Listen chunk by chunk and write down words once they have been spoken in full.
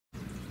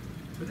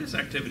For this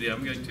activity,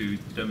 I'm going to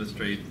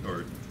demonstrate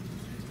or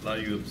allow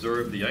you to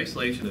observe the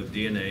isolation of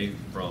DNA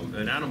from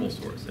an animal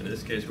source. In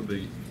this case, we'll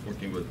be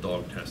working with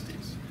dog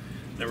testes.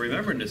 Now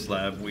remember, in this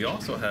lab, we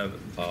also have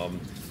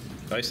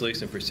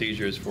isolation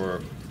procedures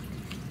for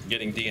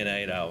getting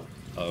DNA out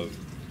of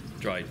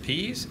dried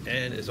peas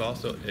and is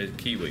also a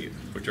kiwi,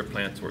 which are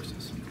plant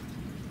sources.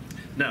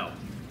 Now,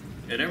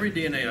 in every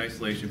DNA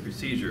isolation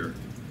procedure,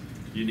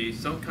 you need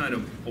some kind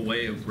of a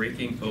way of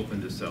breaking open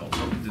the cell,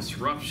 some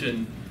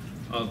disruption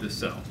of the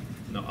cell.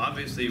 Now,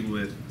 obviously,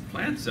 with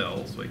plant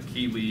cells like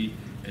kiwi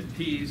and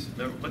peas,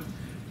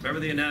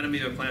 remember the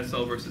anatomy of a plant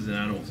cell versus an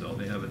animal cell.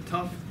 They have a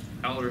tough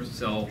outer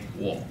cell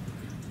wall.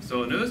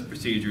 So in those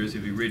procedures,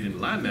 if you read in the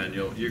lab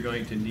manual, you're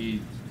going to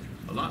need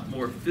a lot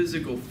more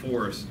physical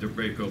force to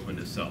break open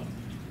the cell.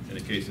 In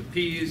the case of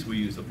peas, we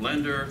use a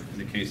blender. In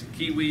the case of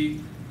kiwi,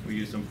 we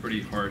use some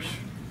pretty harsh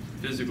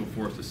physical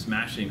force of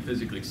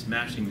physically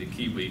smashing the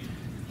kiwi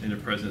in the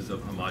presence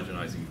of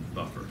homogenizing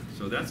buffer.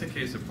 So that's the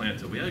case of plant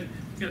cells. We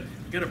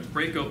got to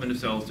break open the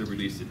cells to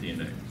release the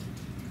DNA.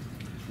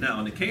 Now,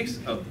 in the case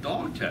of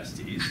dog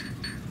testes,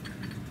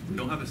 we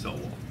don't have a cell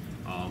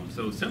wall.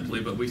 So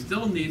simply, but we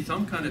still need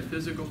some kind of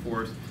physical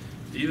force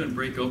to even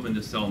break open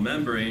the cell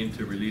membrane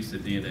to release the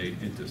DNA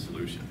into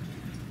solution.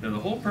 Now, the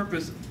whole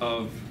purpose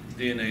of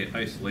DNA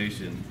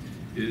isolation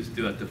is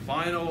to, at the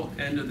final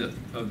end of the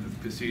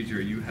procedure,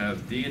 you have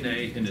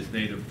DNA in its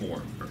native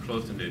form, or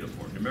close to native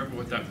form. Remember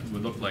what that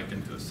would look like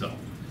into a cell.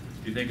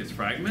 Do you think it's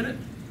fragmented?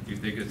 Do you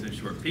think it's in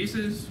short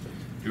pieces?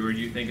 Or do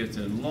you think it's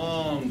in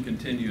long,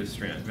 continuous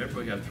strands?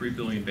 Remember, we have 3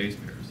 billion base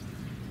pairs.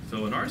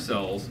 So in our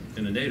cells,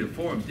 in the native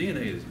form,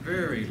 DNA is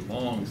very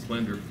long,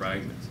 slender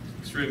fragments,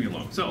 extremely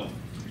long. So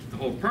the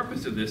whole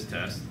purpose of this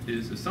test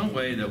is some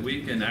way that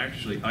we can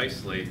actually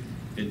isolate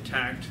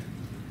intact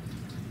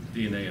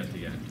DNA at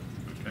the end.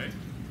 Okay,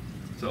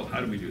 so how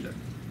do we do that?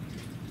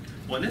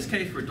 Well, in this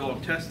case for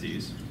dog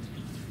testes,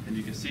 and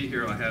you can see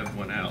here I have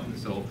one out, and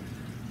so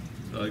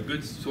a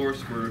good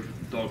source for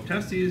dog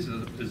testes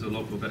is the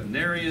local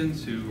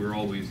veterinarians who are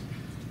always,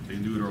 they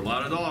neuter a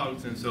lot of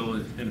dogs, and so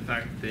in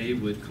fact they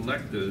would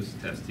collect those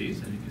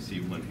testes, and you can see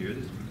one here.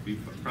 This would be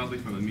probably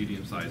from a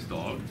medium-sized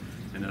dog,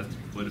 and that's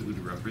what it would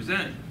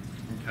represent.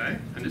 Okay,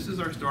 and this is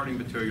our starting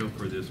material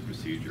for this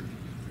procedure.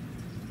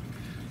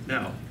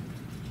 Now,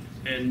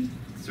 and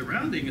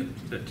surrounding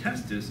the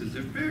testis is a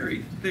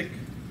very thick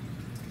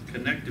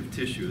connective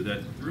tissue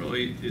that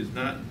really is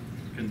not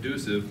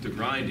conducive to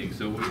grinding.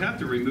 So we have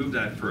to remove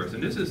that first.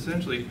 And this is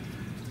essentially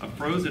a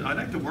frozen, I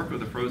like to work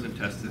with a frozen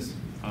testis.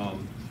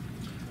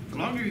 The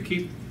longer you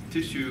keep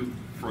tissue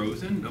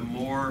frozen, the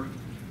more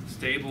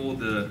stable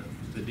the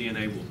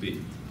DNA will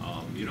be.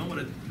 You don't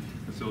want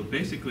to, so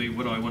basically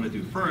what I want to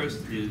do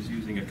first is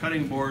using a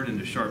cutting board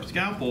and a sharp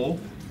scalpel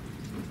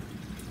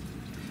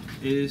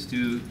is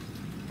to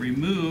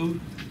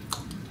remove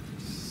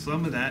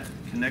some of that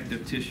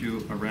connective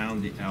tissue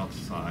around the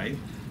outside,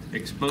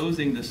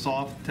 exposing the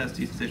soft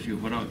testis tissue.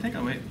 What I think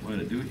I might want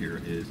to do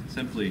here is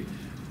simply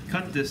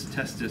cut this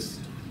testis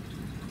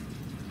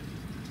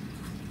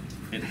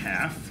in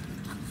half,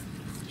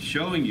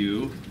 showing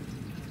you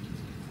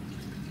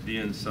the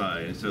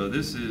inside. And so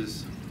this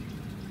is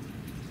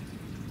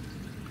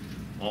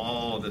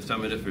all the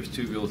seminiferous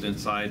tubules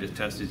inside the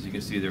testes. You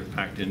can see they're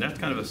packed in. That's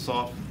kind of a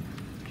soft,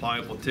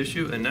 pliable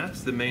tissue, and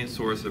that's the main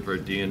source of our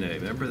DNA.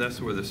 Remember,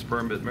 that's where the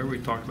sperm is. Remember we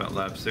talked about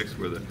lab 6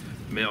 where the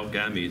male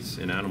gametes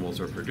in animals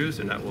are produced,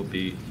 and that will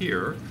be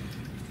here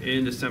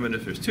in the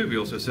seminiferous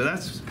tubules. So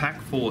that's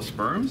packed full of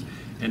sperms,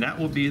 and that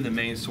will be the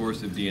main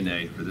source of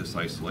DNA for this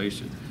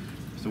isolation.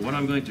 So what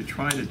I'm going to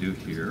try to do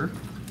here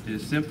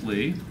is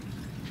simply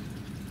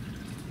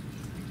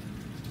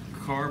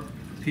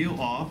peel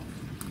off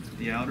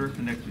the outer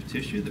connective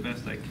tissue the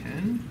best I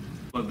can.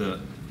 There,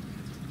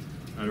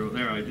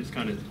 I just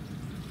kind of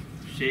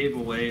shave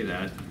away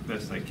that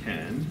best I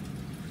can.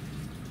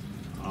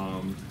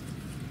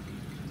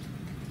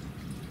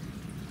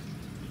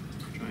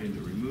 Trying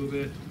to remove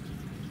it.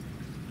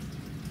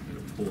 I'm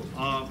going to pull it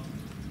up,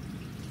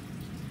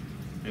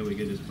 and we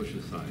can just push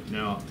it aside.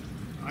 Now,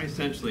 I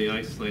essentially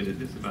isolated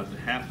this about the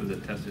half of the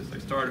testis I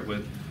started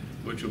with,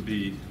 which will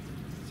be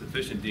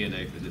sufficient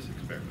DNA for this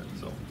experiment.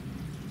 So,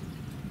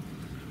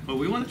 what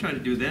we want to try to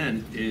do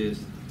then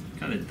is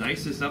kind of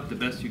dice this up the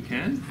best you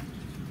can.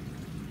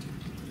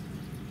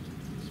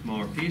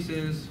 Smaller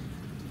pieces,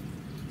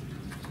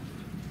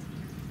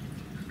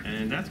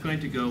 and that's going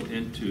to go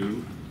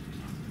into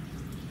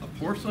a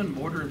porcelain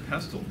mortar and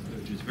pestle,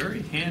 which is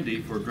very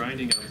handy for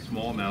grinding out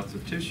small amounts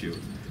of tissue.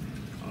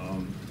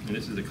 And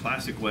this is a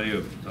classic way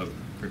of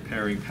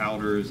preparing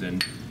powders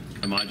and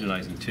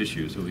homogenizing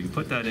tissue. So we can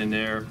put that in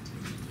there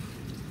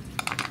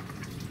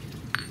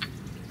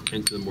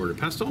into the mortar and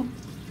pestle.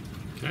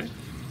 Okay.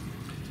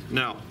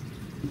 Now,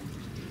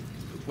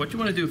 what you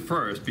want to do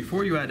first,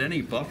 before you add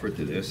any buffer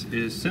to this,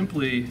 is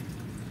simply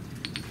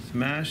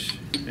smash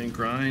and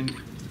grind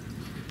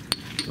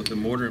with the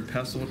mortar and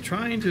pestle,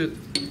 trying to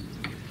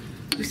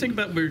just think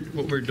about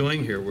what we're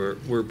doing here.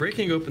 We're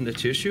breaking open the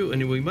tissue,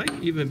 and we might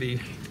even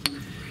be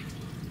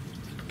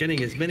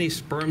getting as many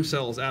sperm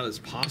cells out as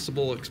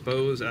possible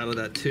exposed out of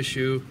that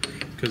tissue,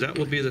 because that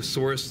will be the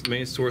source,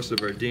 main source of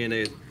our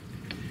DNA.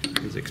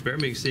 This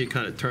experiment, you can see it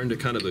kind of turned to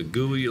kind of a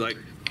gooey-like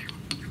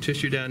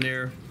tissue down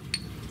there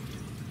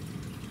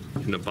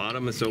in the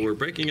bottom. And so we're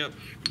breaking up,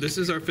 this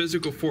is our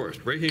physical force,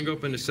 breaking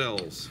open the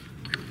cells.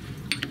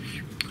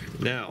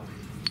 Now,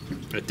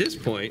 at this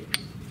point,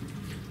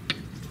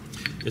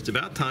 it's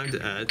about time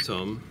to add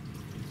some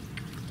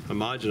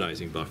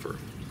homogenizing buffer.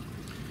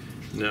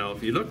 Now,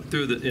 if you look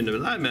through in the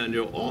lab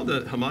manual, all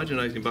the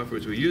homogenizing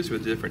buffers we use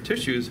with different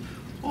tissues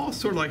all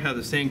sort of like have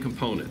the same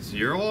components.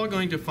 You're all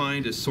going to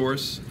find a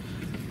source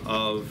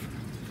of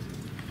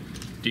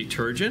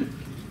detergent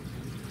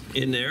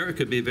in there. It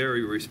could be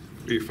very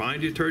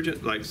refined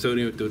detergent like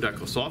sodium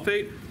dodecyl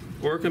sulfate,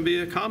 or it can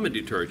be a common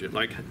detergent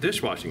like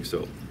dishwashing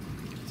soap.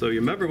 So you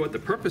remember what the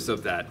purpose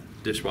of that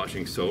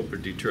dishwashing soap or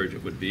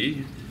detergent would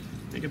be.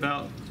 Think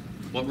about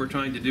what we're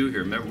trying to do here.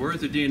 Remember,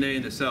 where's the DNA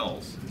in the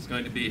cells? It's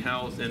going to be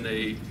housed in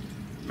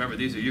remember,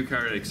 these are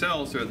eukaryotic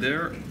cells, so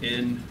they're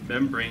in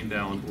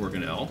membrane-bound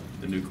organelle,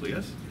 the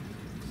nucleus.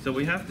 So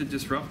we have to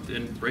disrupt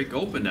and break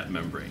open that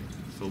membrane.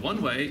 So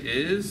one way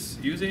is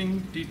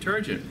using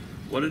detergent.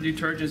 What do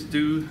detergents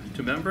do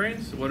to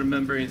membranes? What are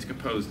membranes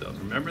composed of?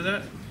 Remember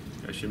that?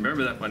 I should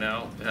remember that by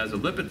now. It has a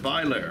lipid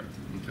bilayer,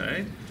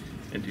 okay?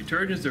 And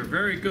detergents are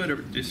very good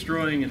at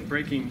destroying and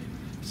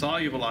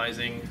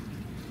solubilizing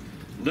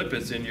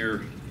lipids in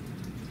your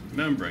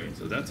membrane.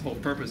 So that's the whole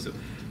purpose of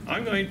it.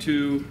 I'm going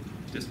to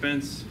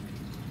dispense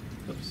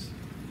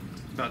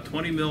about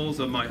 20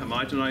 mils of my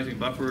homogenizing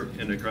buffer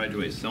in a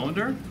graduate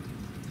cylinder.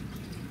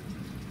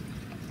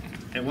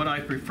 And what I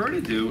prefer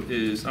to do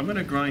is I'm going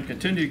to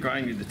continue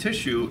grinding the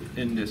tissue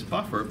in this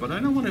buffer, but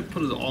I don't want to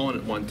put it all in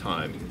at one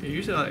time.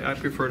 Usually I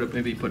prefer to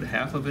maybe put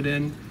half of it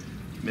in,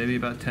 maybe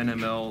about 10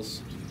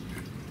 mLs.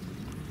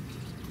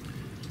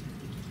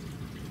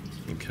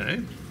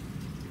 Okay.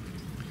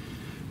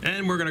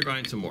 And we're going to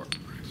grind some more.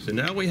 So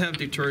now we have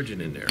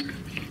detergent in there.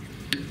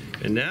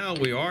 And now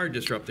we are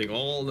disrupting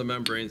all the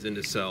membranes in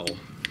the cell,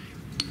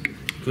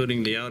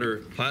 including the outer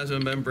plasma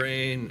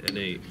membrane and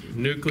the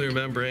nuclear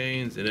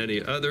membranes and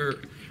any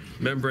other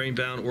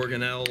membrane-bound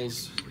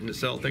organelles in the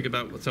cell. Think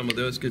about what some of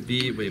those could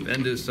be. We have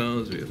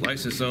endosomes, we have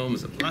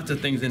lysosomes, lots of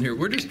things in here.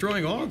 We're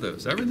destroying all of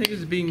those. Everything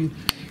is being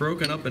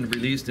broken up and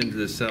released into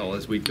the cell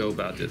as we go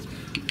about this,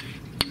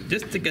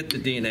 just to get the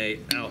DNA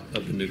out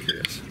of the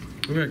nucleus.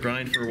 We're going to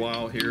grind for a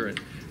while here,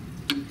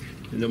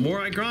 and the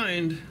more I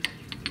grind,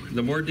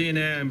 the more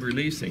DNA I'm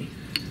releasing.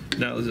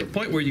 Now, there's a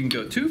point where you can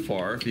go too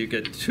far. If you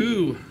get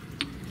too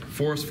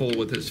forceful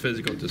with this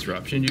physical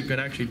disruption, you can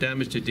actually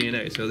damage the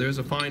DNA. So there's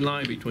a fine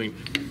line between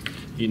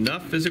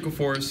enough physical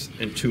force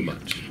and too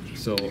much.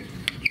 So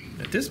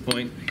at this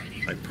point,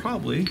 I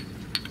probably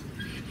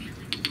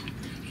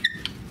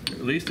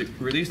released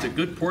a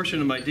good portion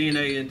of my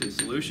DNA into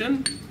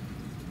solution.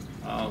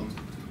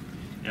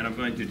 And I'm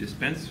going to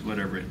dispense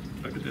whatever.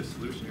 Look at this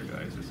solution here,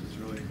 guys. This is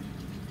really,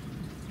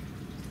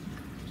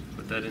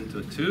 put that into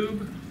a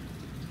tube.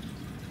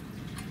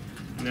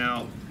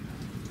 Now,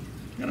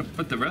 I'm going to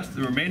put the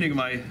remaining of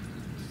my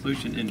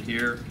solution in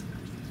here.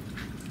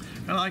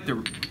 I like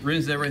to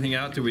rinse everything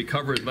out to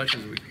recover as much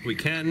as we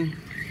can.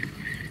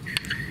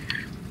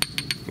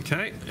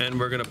 Okay, and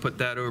we're going to put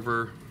that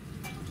over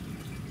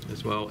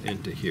as well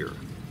into here.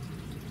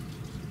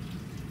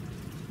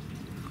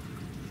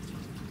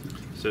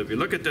 So if you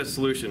look at this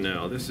solution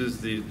now, this is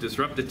the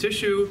disrupted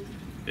tissue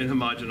and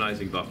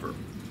homogenizing buffer.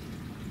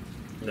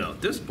 Now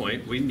at this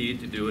point, we need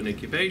to do an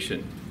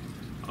incubation.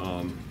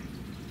 And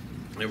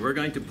we're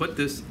going to put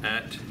this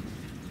at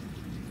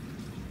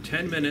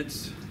 10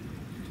 minutes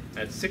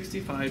at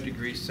 65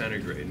 degrees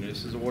centigrade. And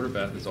this is a water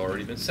bath that's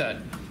already been set.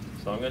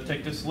 So I'm going to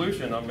take this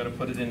solution, I'm going to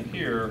put it in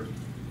here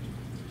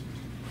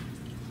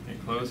and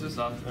close this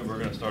up, and we're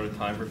going to start a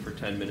timer for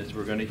 10 minutes.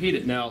 We're going to heat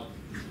it. Now,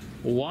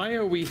 why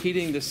are we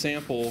heating the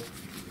sample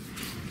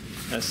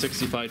at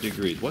 65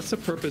 degrees? What's the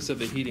purpose of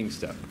the heating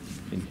step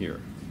in here?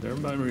 Does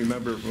everybody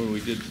remember when we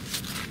did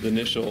the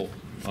initial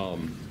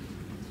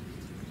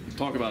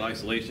talk about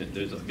isolation?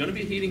 There's going to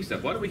be a heating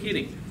step. What are we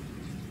heating?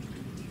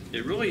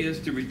 It really is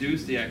to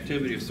reduce the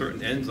activity of certain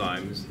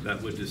enzymes that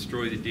would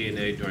destroy the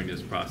DNA during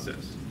this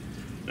process.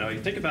 Now,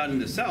 you think about in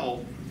the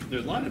cell,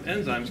 there's a lot of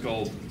enzymes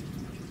called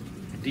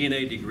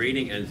DNA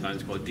degrading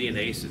enzymes called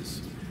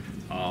DNases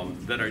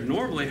that are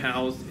normally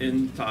housed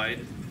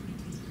inside,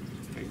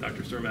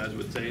 Dr. Surmaz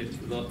would say,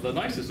 the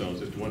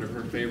lysosomes. It's one of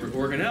her favorite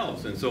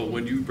organelles. And so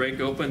when you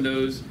break open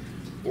those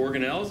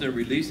organelles and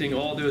releasing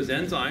all those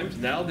enzymes,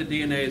 now the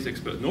DNA is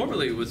exposed.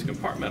 Normally it was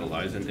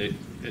compartmentalized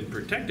and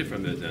protected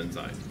from those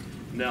enzymes.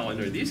 Now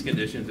under these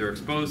conditions, they're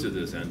exposed to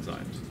those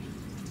enzymes.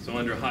 So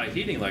under high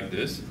heating like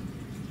this,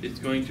 it's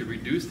going to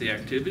reduce the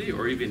activity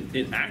or even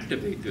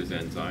inactivate those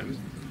enzymes,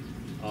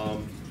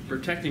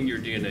 protecting your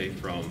DNA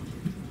from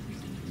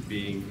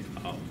being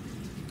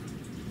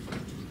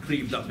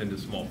cleaved up into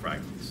small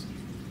fragments.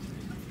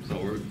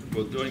 So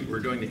we're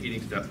doing the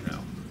heating step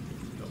now.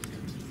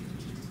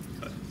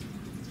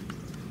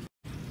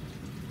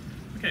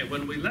 Okay, Okay,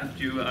 when we left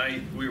you,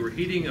 we were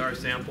heating our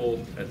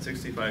sample at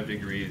 65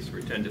 degrees for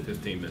 10 to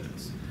 15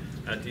 minutes.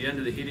 At the end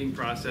of the heating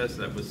process,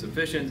 that was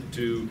sufficient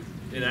to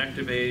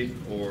inactivate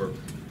or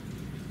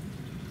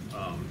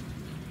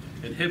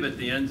inhibit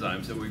the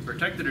enzyme. So we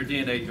protected our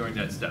DNA during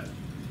that step.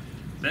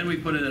 Then we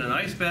put it in an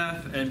ice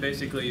bath, and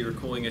basically you're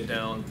cooling it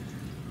down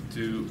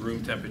to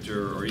room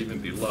temperature or even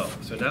below.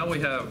 So now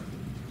we have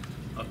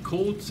a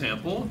cooled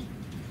sample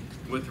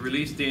with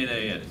released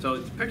DNA in it.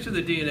 So picture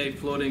the DNA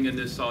floating in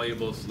this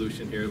soluble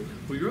solution here.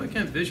 We really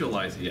can't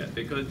visualize it yet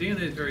because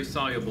DNA is very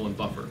soluble and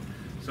buffered.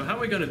 So how are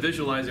we going to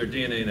visualize our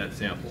DNA in that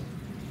sample?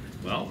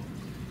 Well,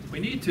 we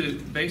need to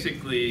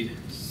basically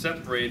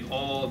separate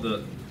all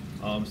the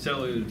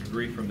cellular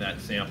debris from that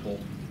sample,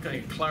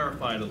 kind of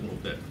clarify it a little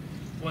bit.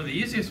 One of the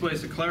easiest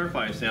ways to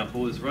clarify a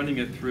sample is running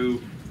it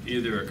through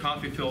either a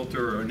coffee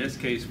filter or in this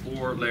case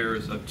 4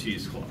 layers of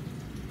cheesecloth.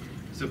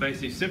 So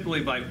basically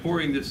simply by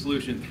pouring this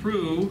solution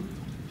through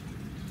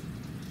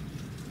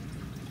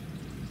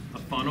a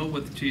funnel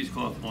with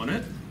cheesecloth on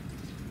it,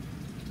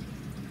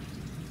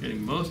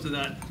 getting most of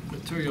that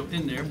material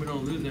in there, we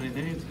don't lose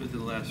anything, it's good to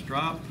the last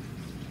drop.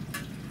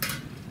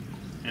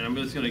 And I'm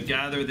just going to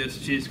gather this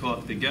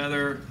cheesecloth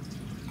together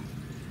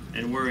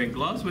and wearing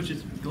gloves,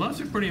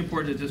 gloves are pretty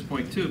important at this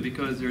point too,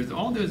 because there's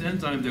all those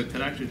enzymes that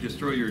could actually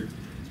destroy your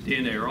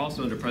DNA are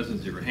also in the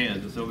presence of your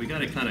hands. And so we got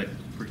to kind of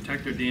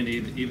protect our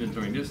DNA even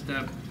during this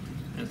step.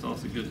 And it's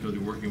also good because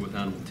we're working with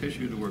animal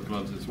tissue to wear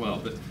gloves as well.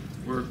 But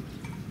we're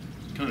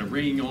kind of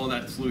wringing all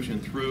that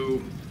solution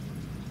through.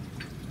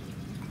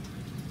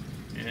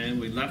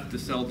 And we left the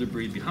cell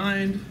debris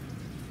behind.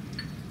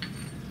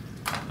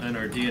 And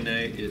our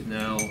DNA is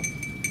now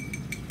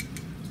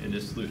in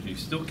this solution. You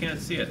still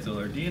can't see it, so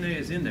our DNA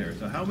is in there.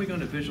 So how are we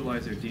going to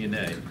visualize our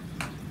DNA?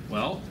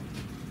 Well,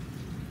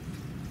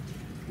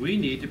 we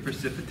need to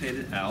precipitate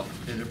it out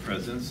in the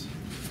presence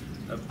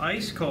of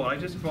ice cold. I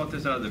just brought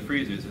this out of the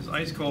freezers. It's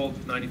ice cold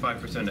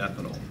 95%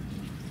 ethanol.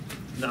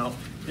 Now,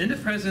 in the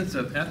presence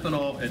of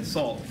ethanol and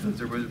salt,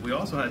 because we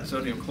also had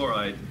sodium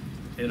chloride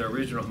in our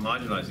original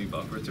homogenizing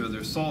buffer, so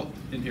there's salt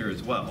in here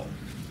as well.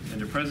 In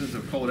the presence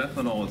of cold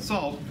ethanol and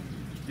salt,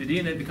 the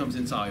DNA becomes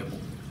insoluble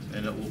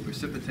and it will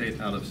precipitate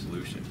out of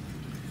solution.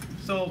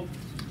 So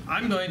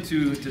I'm going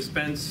to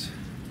dispense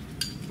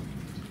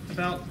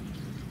about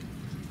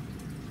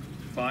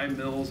 5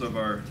 mils of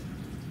our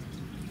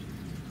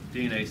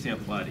DNA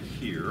sample out of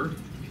here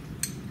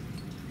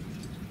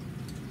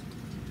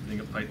using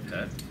a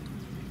pipette.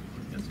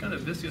 It's kind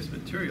of viscous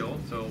material,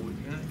 so we're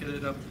going to get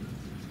it up.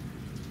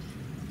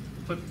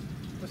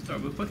 Let's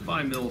start. We'll put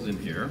 5 mils in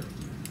here.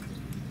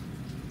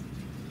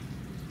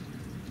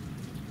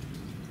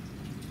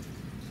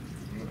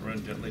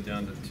 Run gently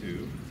down to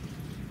 2.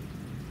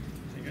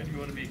 Again, you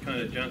want to be kind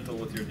of gentle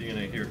with your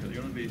DNA here because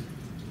you don't want to be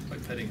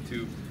pipetting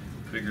too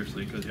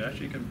vigorously because you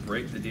actually can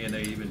break the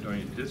DNA even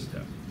during this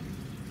step.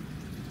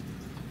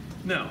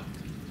 Now,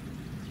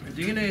 our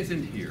DNA is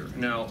in here.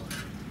 Now,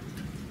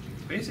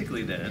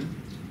 basically then,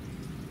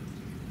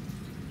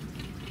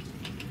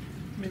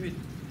 maybe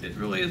it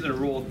really isn't a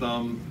rule of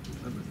thumb,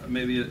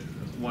 maybe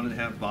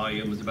 1.5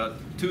 volumes, about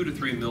 2 to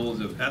 3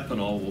 mils of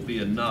ethanol will be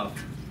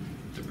enough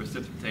to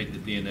precipitate the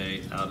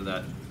DNA out of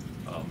that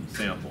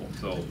sample.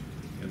 So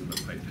in the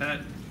pipette,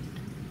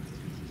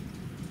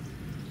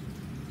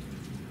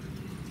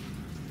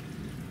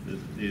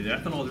 the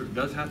ethanol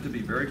does have to be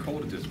very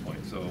cold at this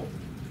point. So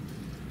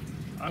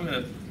I'm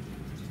going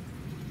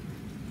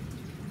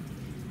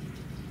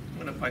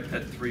to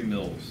pipette 3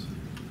 mils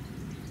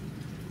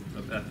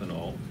of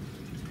ethanol.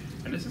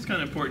 And this is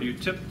kind of important. You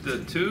tip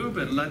the tube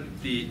and let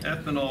the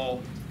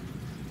ethanol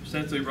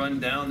essentially run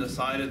down the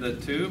side of the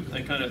tube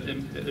and kind of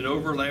it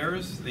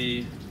overlayers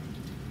the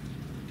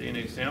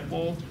DNA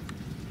sample.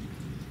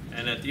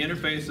 And at the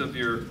interface of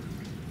the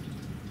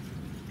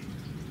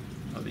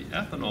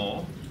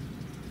ethanol,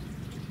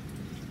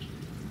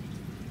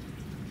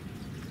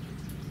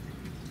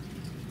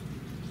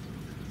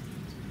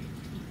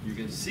 you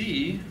can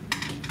see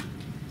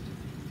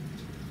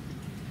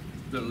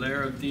the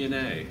layer of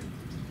DNA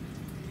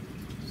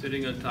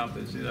sitting on top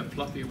of it. See that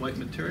fluffy white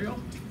material?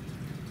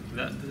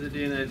 That the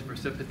DNA is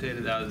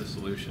precipitated out of the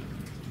solution.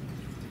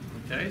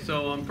 Okay,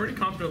 so I'm pretty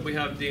confident we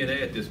have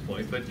DNA at this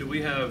point, but do we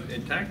have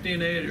intact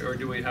DNA or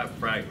do we have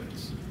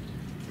fragments?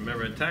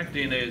 Remember, intact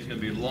DNA is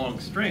going to be long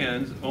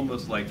strands,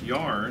 almost like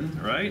yarn,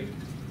 right?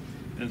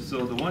 And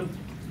so the one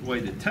way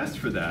to test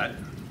for that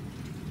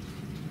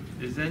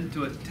is then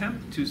to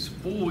attempt to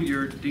spool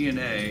your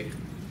DNA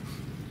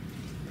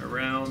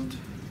around,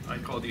 I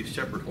call these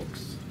shepherd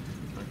hooks.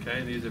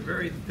 Okay, these are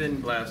very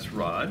thin glass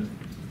rod.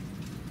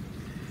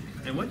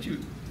 And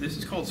this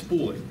is called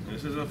spooling.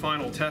 This is a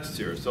final test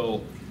here.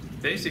 So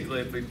basically,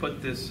 if we put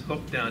this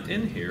hook down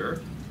in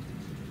here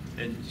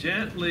and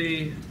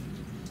gently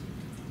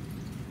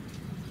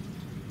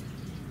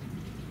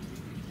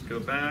go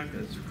back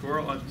and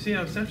swirl, see,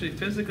 I'm essentially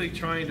physically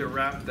trying to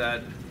wrap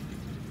that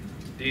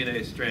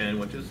DNA strand,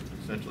 which is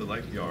essentially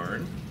like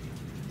yarn.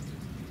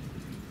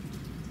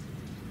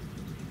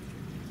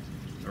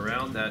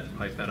 around that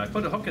pipette. I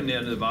put a hook in the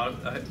end of the bottom,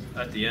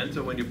 at the end,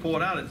 so when you pull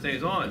it out, it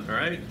stays on, all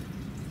right?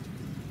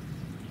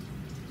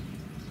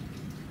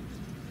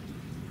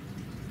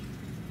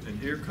 And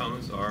here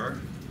comes our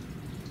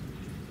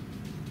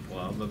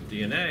blob of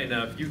DNA.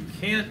 Now, if you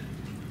can't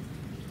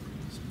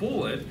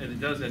spool it and it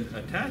doesn't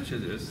attach to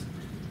this,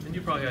 then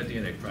you probably got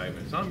DNA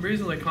fragments. So I'm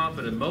reasonably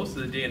confident most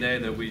of the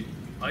DNA that we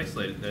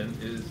isolated then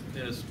is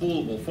in a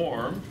spoolable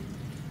form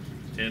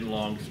in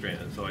long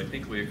strands. So I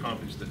think we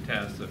accomplished the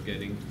task of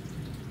getting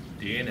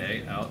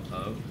DNA out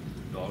of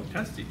dog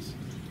testes.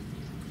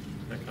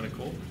 Isn't that kind of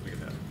cool? Look at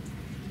that.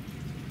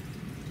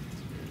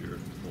 Here's your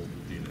old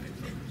DNA.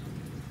 So,